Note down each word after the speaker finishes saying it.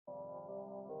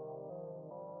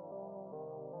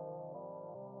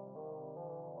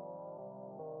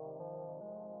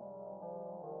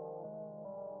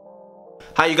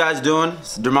How you guys doing?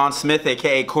 It's Dermon Smith,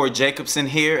 aka Corey Jacobson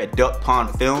here at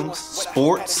Duckpondfilmz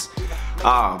Sports.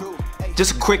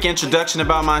 Just a quick introduction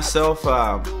about myself.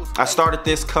 I started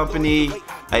this company.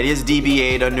 It is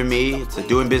DBA'd under me. It's a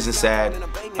doing business ad.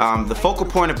 The focal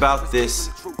point about this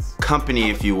company,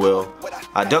 if you will,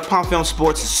 Duckpondfilmz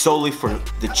Sports is solely for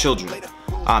the children,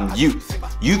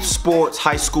 youth sports,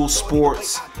 high school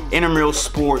sports, intramural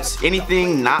sports,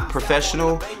 anything not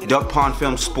professional.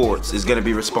 Duckpondfilmz Sports is going to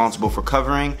be responsible for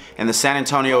covering in the San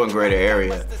Antonio and greater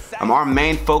area. Our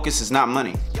main focus is not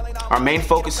money. Our main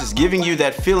focus is giving you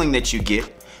that feeling that you get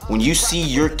when you see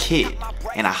your kid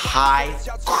in a high,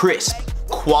 crisp,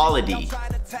 quality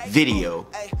video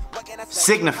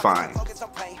signifying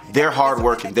their hard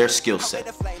work and their skill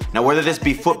set. Now, whether this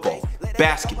be football,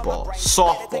 basketball,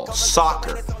 softball,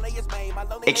 soccer,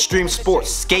 extreme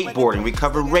sports, skateboarding, we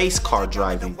cover race car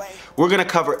driving. We're gonna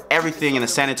cover everything in the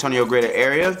San Antonio greater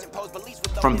area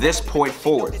from this point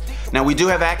forward. Now, we do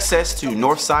have access to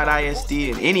Northside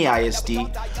ISD and any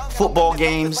ISD, football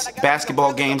games,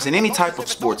 basketball games, and any type of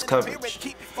sports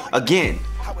coverage. Again,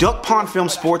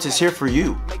 Duckpondfilmz Sports is here for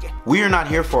you. We are not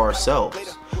here for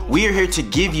ourselves. We are here to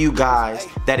give you guys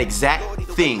that exact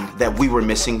thing that we were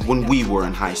missing when we were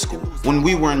in high school, when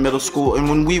we were in middle school, and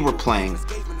when we were playing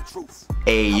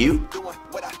AAU,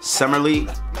 Summer League,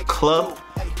 Club.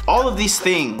 All of these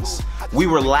things we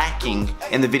were lacking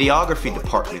in the videography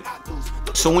department.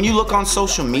 So when you look on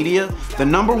social media, the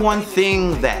number one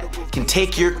thing that can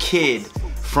take your kid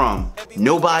from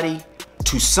nobody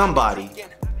to somebody,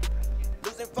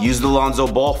 use the Lonzo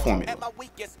Ball formula.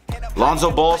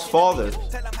 Lonzo Ball's father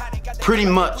pretty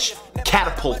much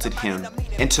catapulted him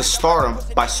into stardom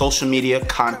by social media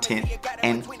content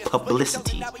and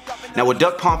publicity. Now, what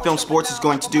Duckpondfilmz Sports is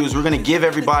going to do is we're going to give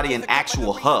everybody an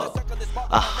actual hub,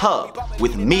 a hub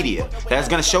with media that is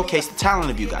going to showcase the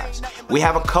talent of you guys. We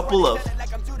have a couple of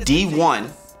D1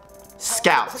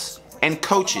 scouts and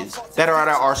coaches that are at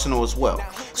our arsenal as well.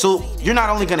 So you're not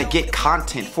only going to get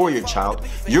content for your child,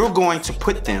 you're going to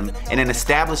put them in an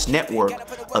established network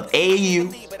of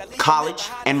AAU, college,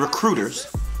 and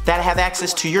recruiters that have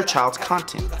access to your child's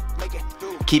content.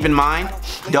 Keep in mind,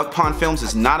 Duckpondfilmz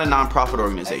is not a non-profit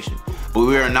organization, but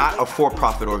we are not a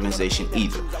for-profit organization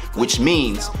either, which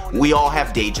means we all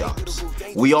have day jobs.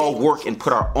 We all work and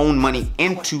put our own money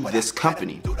into this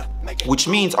company, which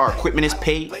means our equipment is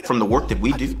paid from the work that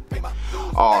we do.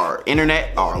 Our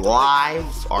internet, our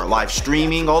live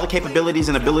streaming, all the capabilities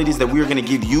and abilities that we are going to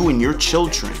give you and your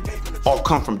children all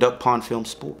come from Duckpondfilmz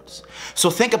Sports. So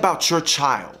think about your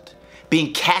child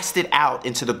being casted out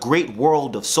into the great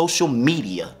world of social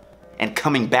media and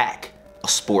coming back a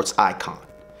sports icon.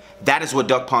 That is what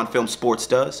Duckpondfilmz Sports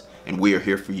does, and we are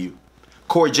here for you.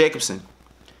 Corey Jacobson,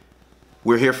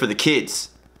 we're here for the kids.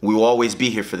 We will always be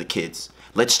here for the kids.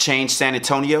 Let's change San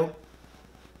Antonio.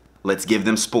 Let's give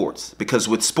them sports. Because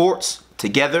with sports,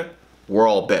 together, we're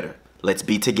all better. Let's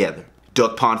be together.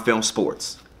 Duckpondfilmz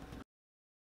Sports.